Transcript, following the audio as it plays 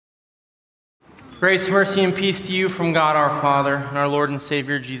Grace, mercy, and peace to you from God our Father and our Lord and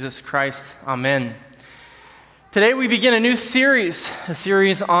Savior Jesus Christ. Amen. Today we begin a new series,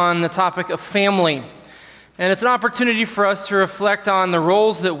 on the topic of family. And it's an opportunity for us to reflect on the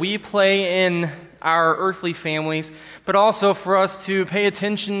roles that we play in our earthly families, but also for us to pay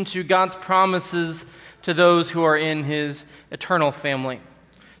attention to God's promises to those who are in His eternal family.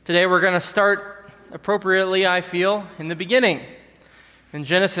 Today we're going to start appropriately, I feel, in the beginning, in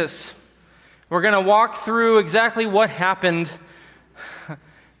Genesis. We're going to walk through exactly what happened,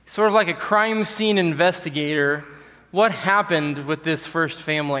 sort of like a crime scene investigator, what happened with this first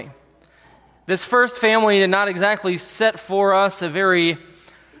family. This first family did not exactly set for us a very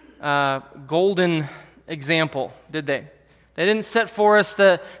golden example, did they? They didn't set for us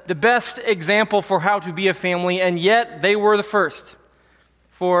the best example for how to be a family, and yet they were the first.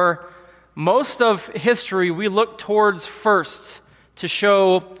 For most of history, we look towards first to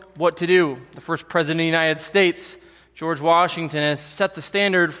show what to do. The first president of the United States, George Washington, has set the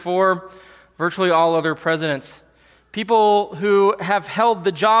standard for virtually all other presidents. People who have held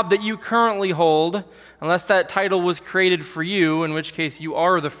the job that you currently hold, unless that title was created for you, in which case you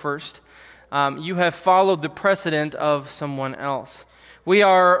are the first, you have followed the precedent of someone else. We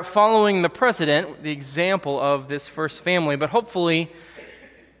are following the precedent, the example of this first family, but hopefully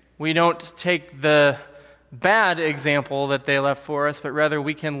we don't take the bad example that they left for us, but rather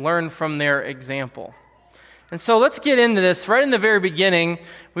we can learn from their example. And so let's get into this. Right in the very beginning,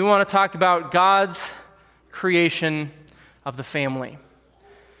 we want to talk about God's creation of the family.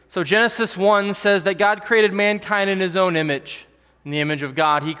 So Genesis 1 says that God created mankind in His own image. In the image of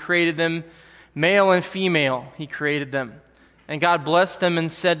God, He created them, male and female, He created them. And God blessed them and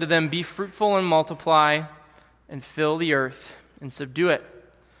said to them, "Be fruitful and multiply and fill the earth and subdue it."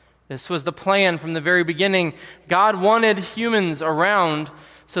 This was the plan from the very beginning. God wanted humans around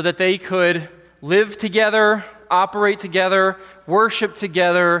so that they could live together, operate together, worship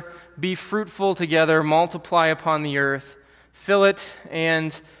together, be fruitful together, multiply upon the earth, fill it,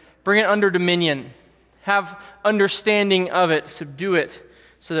 and bring it under dominion. Have understanding of it, subdue it,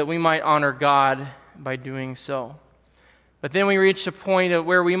 so that we might honor God by doing so. But then we reach a point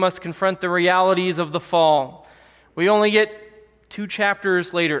where we must confront the realities of the fall. We only get 2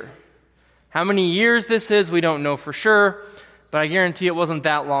 chapters later. How many years this is, we don't know for sure, but I guarantee it wasn't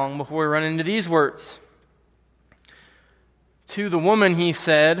that long before we run into these words. To the woman He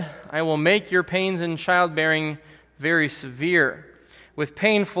said, "I will make your pains in childbearing very severe. With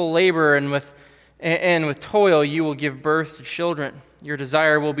painful labor and with toil you will give birth to children. Your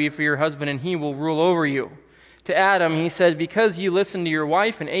desire will be for your husband, and he will rule over you." To Adam He said, "Because you listened to your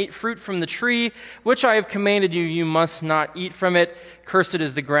wife and ate fruit from the tree, which I have commanded you, you must not eat from it. Cursed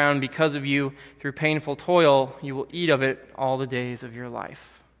is the ground because of you. Through painful toil you will eat of it all the days of your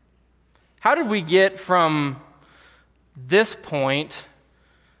life." How did we get from this point?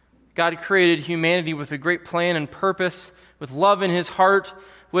 God created humanity with a great plan and purpose, with love in His heart,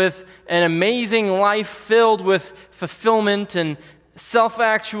 with an amazing life filled with fulfillment and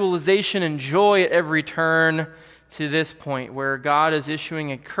self-actualization and joy at every turn, to this point where God is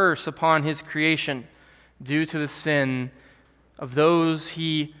issuing a curse upon His creation due to the sin of those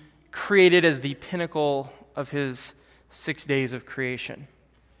He created as the pinnacle of His 6 days of creation.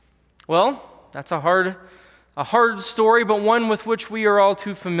 Well, that's a hard story, but one with which we are all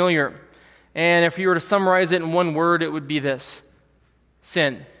too familiar. And if you were to summarize it in one word, it would be this: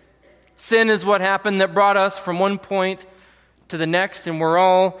 sin. Sin is what happened that brought us from one point to the next, and we're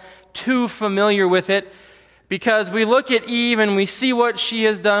all too familiar with it because we look at Eve and we see what she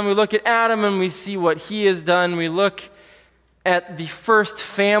has done. We look at Adam and we see what he has done. We look at the first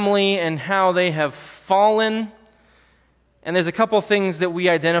family and how they have fallen. And there's a couple things that we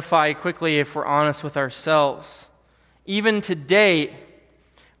identify quickly if we're honest with ourselves. Even today,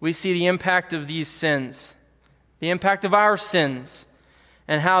 we see the impact of these sins, the impact of our sins,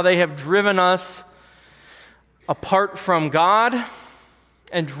 and how they have driven us apart from God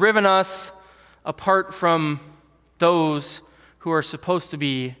and driven us apart from those who are supposed to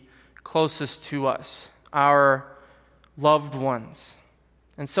be closest to us, our loved ones.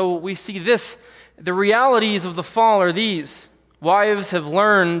 And so we see this. The realities of the fall are these. Wives have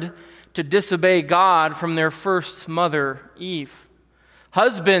learned to disobey God from their first mother, Eve.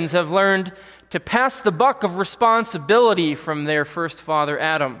 Husbands have learned to pass the buck of responsibility from their first father,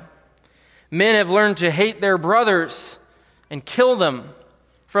 Adam. Men have learned to hate their brothers and kill them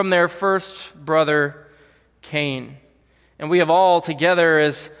from their first brother, Cain. And we have all together,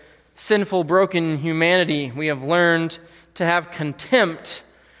 as sinful, broken humanity, we have learned to have contempt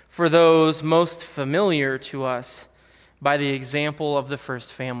for those most familiar to us by the example of the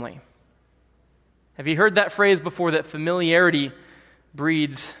first family. Have you heard that phrase before, that familiarity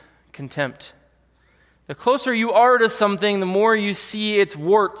breeds contempt? The closer you are to something, the more you see its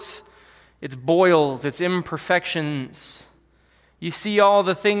warts, its boils, its imperfections. You see all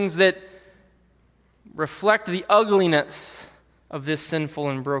the things that reflect the ugliness of this sinful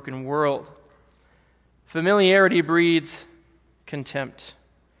and broken world. Familiarity breeds contempt.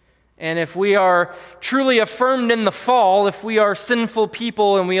 And if we are truly affirmed in the fall, if we are sinful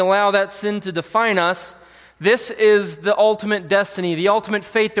people and we allow that sin to define us, this is the ultimate destiny, the ultimate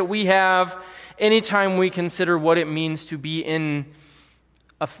fate that we have anytime we consider what it means to be in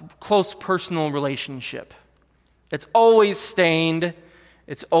a close personal relationship. It's always stained,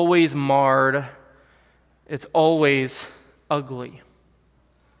 it's always marred, it's always ugly.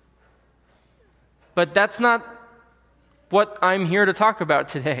 But that's not what I'm here to talk about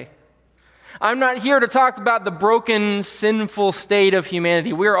today. I'm not here to talk about the broken, sinful state of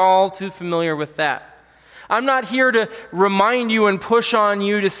humanity. We're all too familiar with that. I'm not here to remind you and push on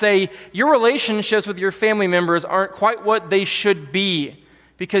you to say your relationships with your family members aren't quite what they should be,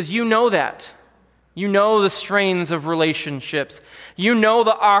 because you know that. You know the strains of relationships. You know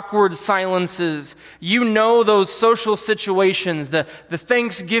the awkward silences. You know those social situations, the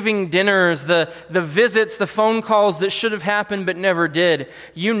Thanksgiving dinners, the visits, the phone calls that should have happened but never did.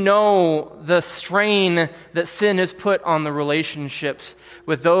 You know the strain that sin has put on the relationships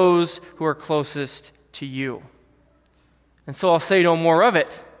with those who are closest to you. And so I'll say no more of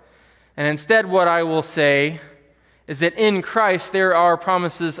it. And instead what I will say is that in Christ there are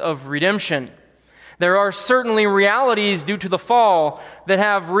promises of redemption. There are certainly realities due to the fall that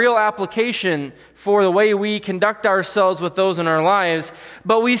have real application for the way we conduct ourselves with those in our lives,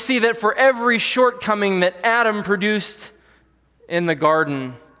 but we see that for every shortcoming that Adam produced in the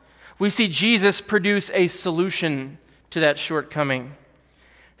garden, we see Jesus produce a solution to that shortcoming.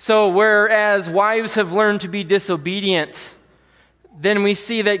 So whereas wives have learned to be disobedient, then we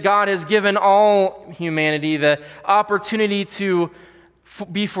see that God has given all humanity the opportunity to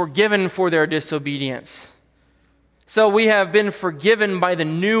be forgiven for their disobedience. So we have been forgiven by the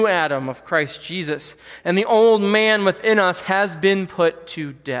new Adam of Christ Jesus, and the old man within us has been put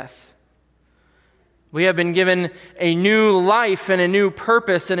to death. We have been given a new life and a new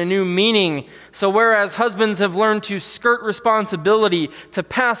purpose and a new meaning. So whereas husbands have learned to skirt responsibility, to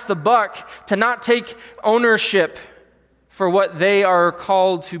pass the buck, to not take ownership for what they are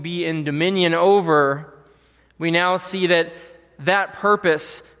called to be in dominion over, we now see that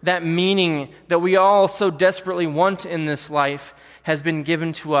purpose, that meaning that we all so desperately want in this life has been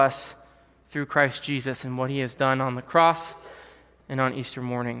given to us through Christ Jesus and what he has done on the cross and on Easter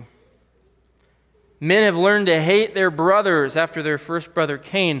morning. Men have learned to hate their brothers after their first brother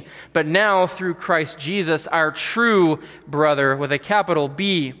Cain, but now through Christ Jesus, our true brother with a capital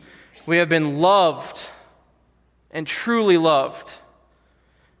B, we have been loved and truly loved.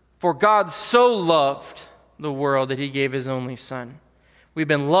 For God so loved the world that he gave his only Son. We've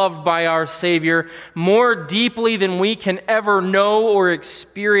been loved by our Savior more deeply than we can ever know or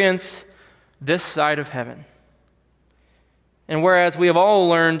experience this side of heaven. And whereas we have all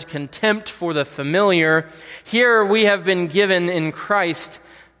learned contempt for the familiar, here we have been given in Christ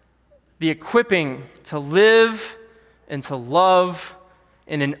the equipping to live and to love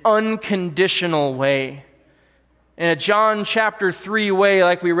in an unconditional way. In a John chapter 3 way,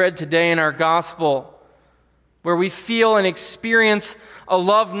 like we read today in our gospel, where we feel and experience a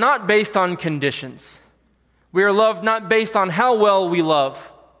love not based on conditions. We are loved not based on how well we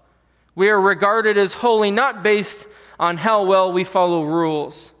love. We are regarded as holy not based on how well we follow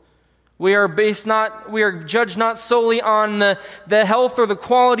rules. We are judged not solely on the health or the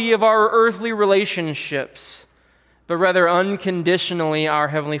quality of our earthly relationships, but rather unconditionally our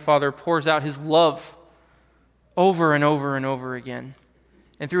Heavenly Father pours out his love over and over and over again.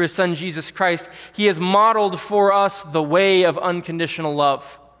 And through his Son, Jesus Christ, he has modeled for us the way of unconditional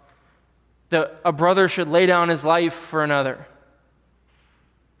love. That a brother should lay down his life for another.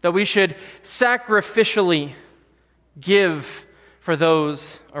 That we should sacrificially give for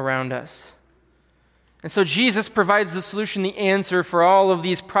those around us. And so Jesus provides the solution, the answer for all of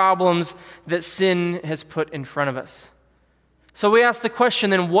these problems that sin has put in front of us. So we ask the question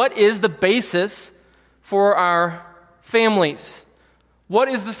then, what is the basis for our families? What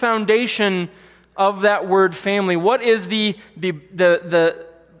is the foundation of that word family? What is the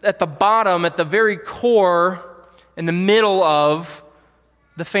at the bottom, at the very core, in the middle of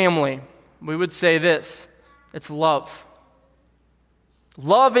the family? We would say this: it's love.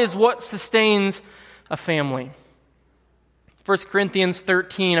 Love is what sustains a family. 1 Corinthians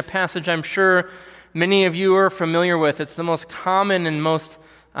 13, a passage I'm sure many of you are familiar with. It's the most common and most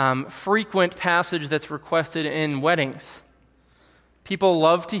frequent passage that's requested in weddings. People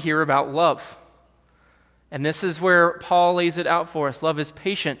love to hear about love. And this is where Paul lays it out for us. Love is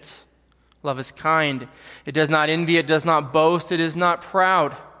patient. Love is kind. It does not envy. It does not boast. It is not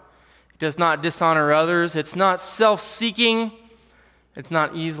proud. It does not dishonor others. It's not self-seeking. It's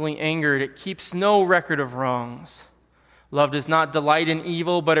not easily angered. It keeps no record of wrongs. Love does not delight in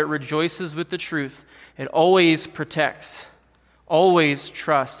evil, but it rejoices with the truth. It always protects, always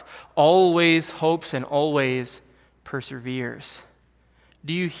trusts, always hopes, and always perseveres.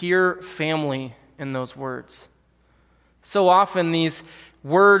 Do you hear family in those words? So often these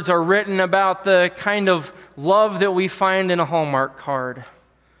words are written about the kind of love that we find in a Hallmark card,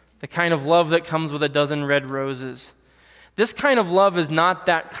 the kind of love that comes with a dozen red roses. This kind of love is not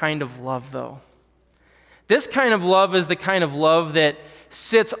that kind of love, though. This kind of love is the kind of love that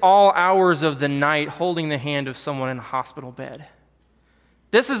sits all hours of the night holding the hand of someone in a hospital bed.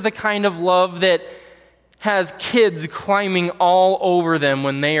 This is the kind of love that has kids climbing all over them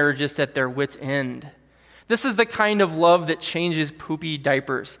when they are just at their wits' end. This is the kind of love that changes poopy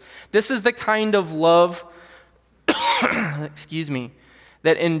diapers. This is the kind of love,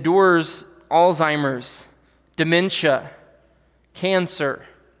 that endures Alzheimer's, dementia, cancer.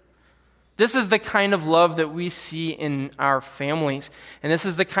 This is the kind of love that we see in our families. And this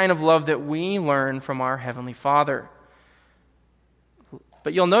is the kind of love that we learn from our Heavenly Father.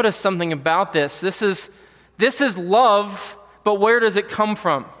 But you'll notice something about this. This is love, but where does it come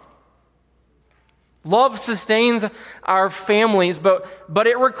from? Love sustains our families, but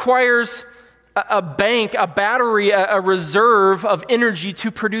it requires a bank, a battery, a reserve of energy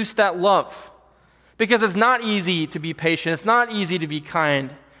to produce that love. Because it's not easy to be patient. It's not easy to be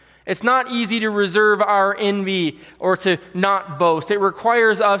kind. It's not easy to reserve our envy or to not boast. It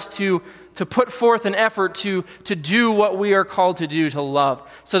requires us to put forth an effort to do what we are called to do, to love.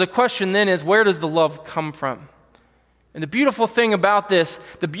 So the question then is, where does the love come from? And the beautiful thing about this,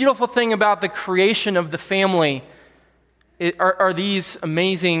 the beautiful thing about the creation of the family are these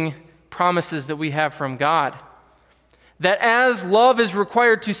amazing promises that we have from God. That as love is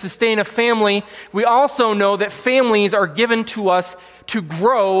required to sustain a family, we also know that families are given to us to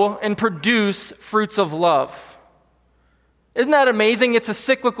grow and produce fruits of love. Isn't that amazing? It's a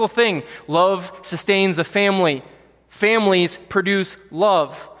cyclical thing. Love sustains the family. Families produce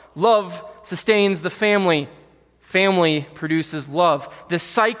love. Love sustains the family. Family produces love. This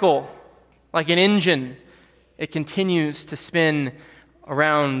cycle, like an engine, it continues to spin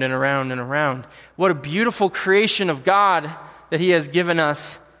around and around and around. What a beautiful creation of God that He has given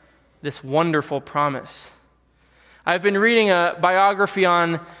us this wonderful promise. I've been reading a biography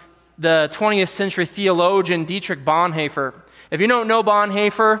on the 20th century theologian Dietrich Bonhoeffer. If you don't know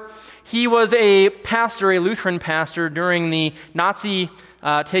Bonhoeffer, he was a pastor, a Lutheran pastor, during the Nazi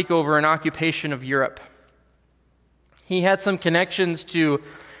takeover and occupation of Europe. He had some connections to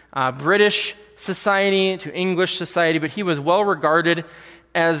British society, to English society, but he was well regarded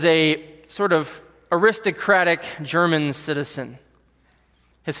as a sort of aristocratic German citizen.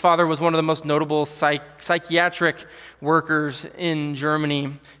 His father was one of the most notable psychiatric workers in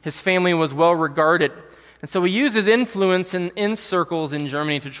Germany. His family was well regarded. And so he used his influence in circles in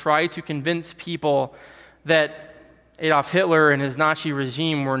Germany to try to convince people that Adolf Hitler and his Nazi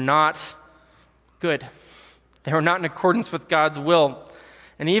regime were not good. They were not in accordance with God's will.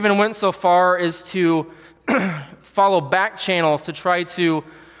 And he even went so far as to follow back channels to try to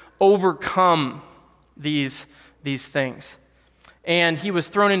overcome these things. And he was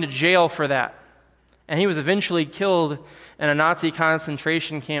thrown into jail for that. And he was eventually killed in a Nazi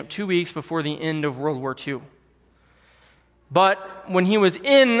concentration camp 2 weeks before the end of World War II. But when he was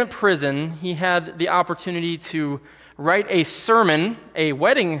in prison, he had the opportunity to write a sermon, a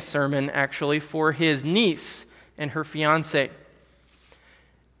wedding sermon actually, for his niece and her fiancé.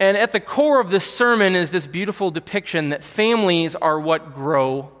 And at the core of this sermon is this beautiful depiction that families are what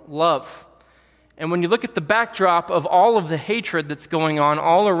grow love. And when you look at the backdrop of all of the hatred that's going on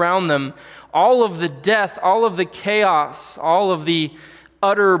all around them, all of the death, all of the chaos, all of the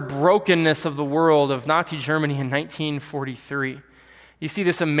utter brokenness of the world of Nazi Germany in 1943, you see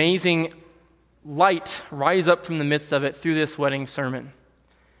this amazing light rise up from the midst of it through this wedding sermon.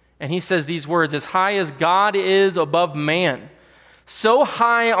 And he says these words, "As high as God is above man, so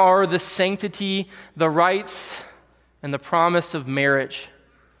high are the sanctity, the rights, and the promise of marriage.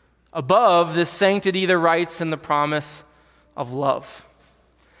 Above the sanctity, the rights, and the promise of love.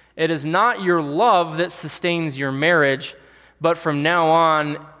 It is not your love that sustains your marriage, but from now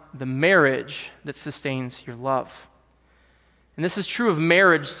on, the marriage that sustains your love." And this is true of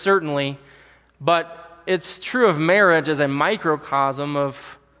marriage, certainly, but it's true of marriage as a microcosm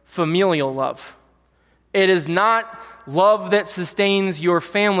of familial love. It is not love that sustains your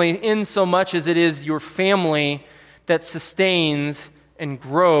family in so much as it is your family that sustains and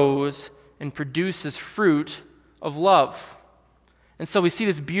grows and produces fruit of love. And so we see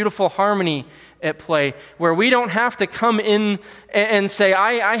this beautiful harmony at play where we don't have to come in and say,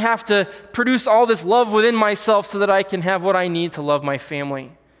 I have to produce all this love within myself so that I can have what I need to love my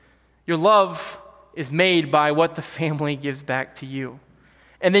family. Your love is made by what the family gives back to you.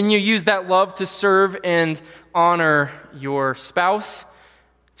 And then you use that love to serve and honor your spouse,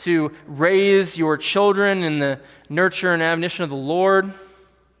 to raise your children in the nurture and admonition of the Lord.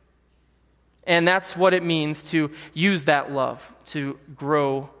 And that's what it means to use that love to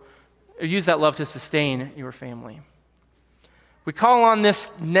grow, or use that love to sustain your family. We call on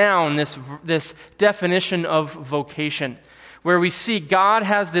this noun, this definition of vocation, where we see God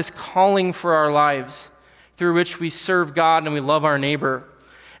has this calling for our lives through which we serve God and we love our neighbor.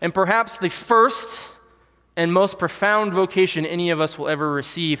 And perhaps the first and most profound vocation any of us will ever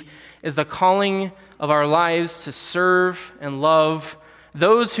receive is the calling of our lives to serve and love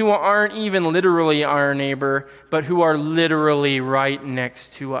those who aren't even literally our neighbor, but who are literally right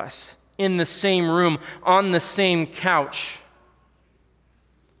next to us, in the same room, on the same couch,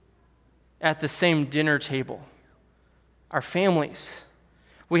 at the same dinner table. Our families.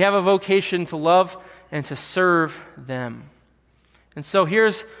 We have a vocation to love and to serve them. And so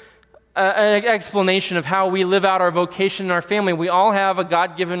here's an explanation of how we live out our vocation in our family. We all have a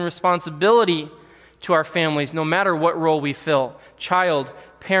God-given responsibility to our families, no matter what role we fill. Child,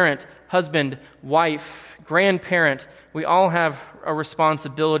 parent, husband, wife, grandparent. We all have a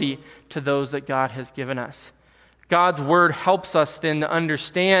responsibility to those that God has given us. God's word helps us then to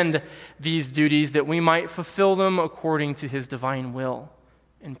understand these duties that we might fulfill them according to his divine will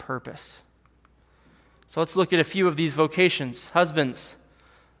and purpose. So let's look at a few of these vocations. Husbands,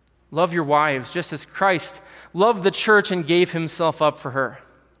 love your wives just as Christ loved the church and gave himself up for her.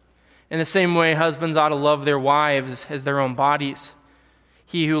 In the same way, husbands ought to love their wives as their own bodies.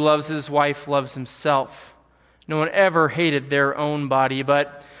 He who loves his wife loves himself. No one ever hated their own body,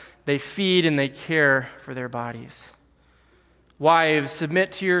 but they feed and they care for their bodies. Wives,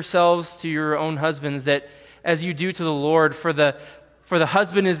 submit to yourselves to your own husbands, that as you do to the Lord, for the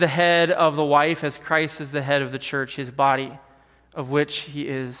husband is the head of the wife, as Christ is the head of the church, his body, of which he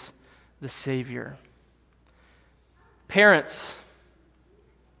is the Savior. Parents,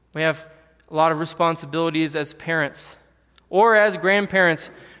 we have a lot of responsibilities as parents or as grandparents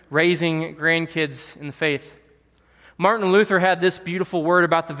raising grandkids in the faith. Martin Luther had this beautiful word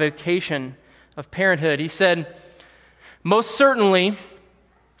about the vocation of parenthood. He said, "Most certainly,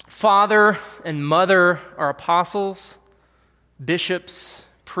 father and mother are apostles, bishops,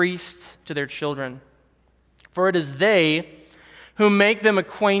 priests to their children, for it is they who make them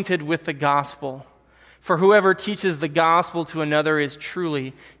acquainted with the gospel. For whoever teaches the gospel to another is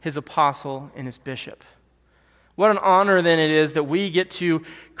truly his apostle and his bishop." What an honor then it is that we get to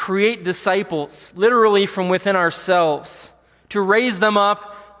create disciples, literally from within ourselves, to raise them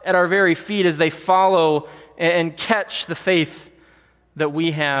up at our very feet as they follow and catch the faith that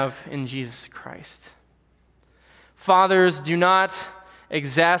we have in Jesus Christ. Fathers, do not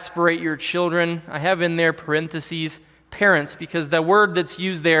exasperate your children. I have in there parentheses, parents, because the word that's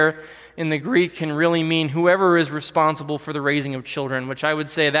used there in the Greek can really mean whoever is responsible for the raising of children, which I would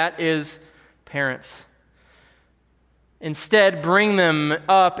say that is parents. Instead, bring them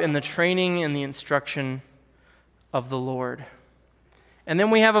up in the training and the instruction of the Lord. And then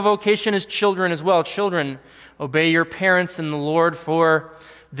we have a vocation as children as well. Children, obey your parents in the Lord, for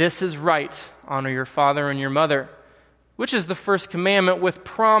this is right. Honor your father and your mother, which is the first commandment with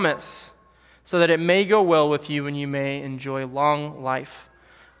promise, so that it may go well with you and you may enjoy long life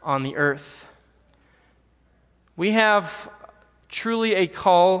on the earth. We have truly a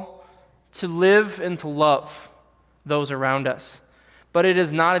call to live and to love those around us. But it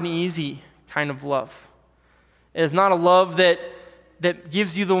is not an easy kind of love. It is not a love that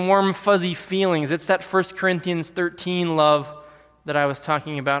gives you the warm, fuzzy feelings. It's that 1 Corinthians 13 love that I was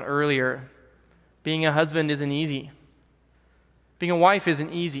talking about earlier. Being a husband isn't easy. Being a wife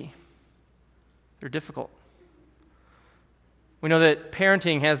isn't easy. They're difficult. We know that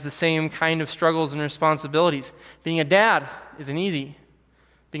parenting has the same kind of struggles and responsibilities. Being a dad isn't easy.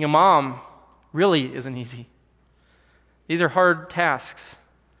 Being a mom really isn't easy. These are hard tasks,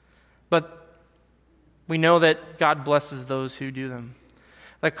 but we know that God blesses those who do them.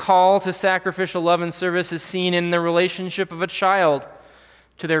 The call to sacrificial love and service is seen in the relationship of a child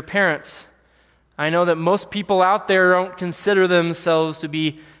to their parents. I know that most people out there don't consider themselves to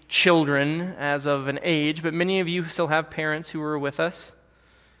be children as of an age, but many of you still have parents who are with us.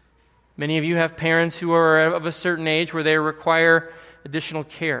 Many of you have parents who are of a certain age where they require additional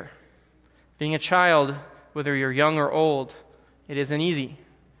care. Being a child, whether you're young or old, it isn't easy.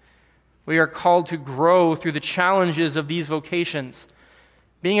 We are called to grow through the challenges of these vocations.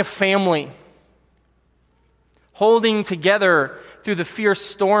 Being a family, holding together through the fierce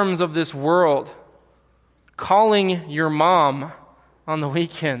storms of this world, calling your mom on the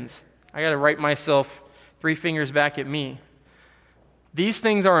weekends. I got to write myself 3 fingers back at me. These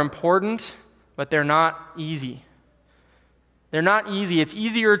things are important, but they're not easy. They're not easy. It's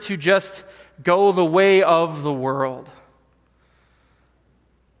easier to just go the way of the world.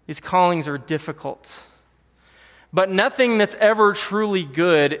 These callings are difficult. But nothing that's ever truly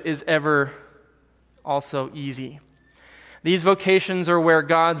good is ever also easy. These vocations are where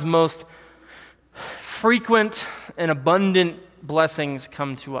God's most frequent and abundant blessings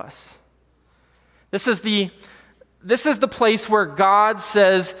come to us. This is the place where God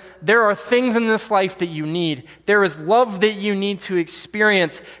says, there are things in this life that you need. There is love that you need to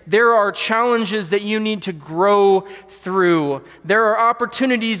experience. There are challenges that you need to grow through. There are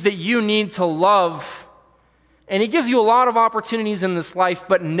opportunities that you need to love. And He gives you a lot of opportunities in this life,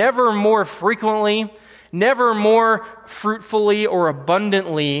 but never more frequently, never more fruitfully or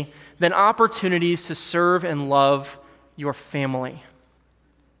abundantly than opportunities to serve and love your family.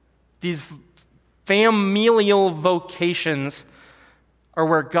 These familial vocations are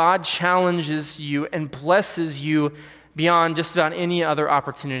where God challenges you and blesses you beyond just about any other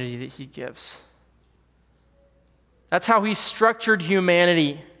opportunity that He gives. That's how He structured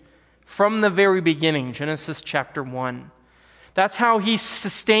humanity from the very beginning, Genesis chapter 1. That's how He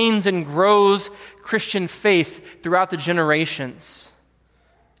sustains and grows Christian faith throughout the generations.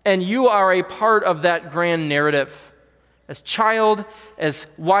 And you are a part of that grand narrative. As child, as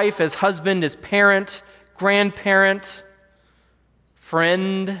wife, as husband, as parent, grandparent,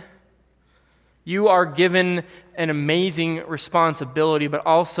 friend, you are given an amazing responsibility, but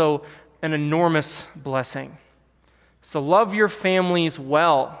also an enormous blessing. So love your families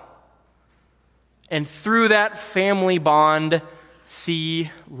well. And through that family bond,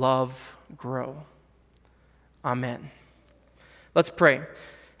 see love grow. Amen. Let's pray.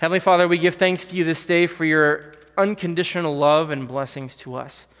 Heavenly Father, we give thanks to You this day for Your unconditional love and blessings to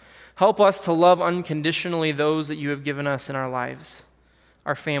us. Help us to love unconditionally those that You have given us in our lives,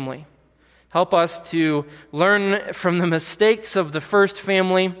 our family. Help us to learn from the mistakes of the first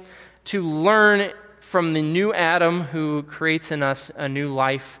family, to learn from the new Adam who creates in us a new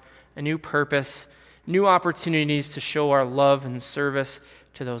life, a new purpose, new opportunities to show our love and service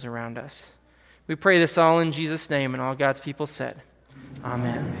to those around us. We pray this all in Jesus' name, and all God's people said,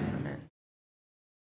 Amen. Amen.